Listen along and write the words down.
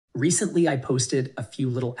Recently, I posted a few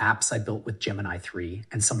little apps I built with Gemini 3,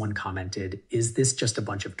 and someone commented, "Is this just a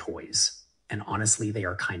bunch of toys?" And honestly, they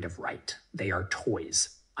are kind of right. They are toys.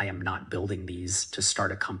 I am not building these to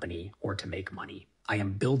start a company or to make money. I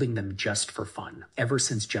am building them just for fun. Ever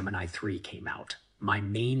since Gemini 3 came out, my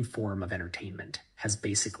main form of entertainment has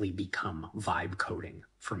basically become vibe coding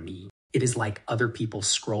for me. It is like other people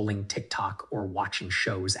scrolling TikTok or watching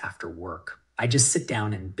shows after work. I just sit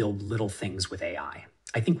down and build little things with AI.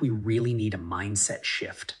 I think we really need a mindset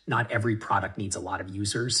shift. Not every product needs a lot of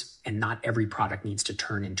users, and not every product needs to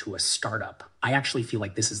turn into a startup. I actually feel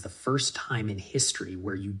like this is the first time in history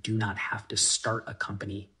where you do not have to start a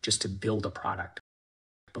company just to build a product.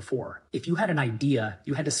 Before, if you had an idea,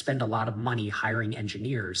 you had to spend a lot of money hiring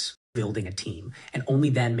engineers, building a team, and only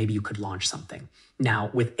then maybe you could launch something. Now,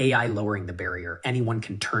 with AI lowering the barrier, anyone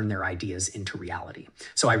can turn their ideas into reality.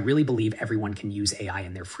 So I really believe everyone can use AI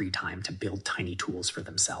in their free time to build tiny tools for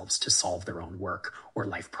themselves to solve their own work or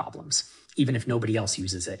life problems. Even if nobody else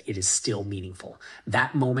uses it, it is still meaningful.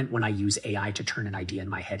 That moment when I use AI to turn an idea in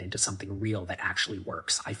my head into something real that actually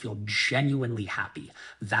works, I feel genuinely happy.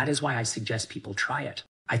 That is why I suggest people try it.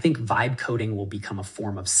 I think vibe coding will become a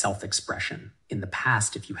form of self-expression. In the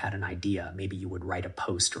past, if you had an idea, maybe you would write a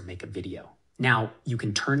post or make a video. Now, you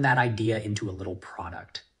can turn that idea into a little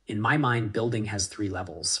product. In my mind, building has 3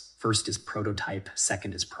 levels. First is prototype,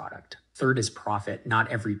 second is product. Third is profit. Not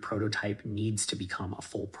every prototype needs to become a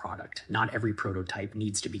full product. Not every prototype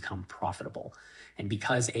needs to become profitable. And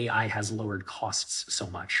because AI has lowered costs so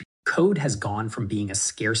much, code has gone from being a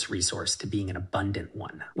scarce resource to being an abundant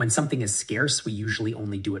one. When something is scarce, we usually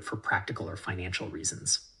only do it for practical or financial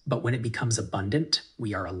reasons. But when it becomes abundant,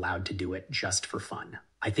 we are allowed to do it just for fun.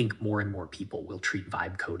 I think more and more people will treat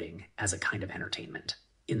vibe coding as a kind of entertainment.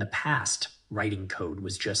 In the past, writing code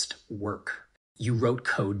was just work. You wrote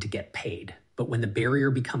code to get paid. But when the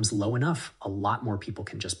barrier becomes low enough, a lot more people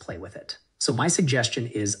can just play with it. So my suggestion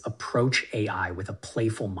is approach AI with a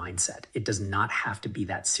playful mindset. It does not have to be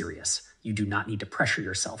that serious. You do not need to pressure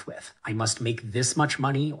yourself with, I must make this much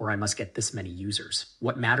money or I must get this many users.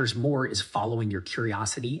 What matters more is following your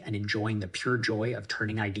curiosity and enjoying the pure joy of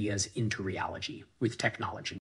turning ideas into reality with technology.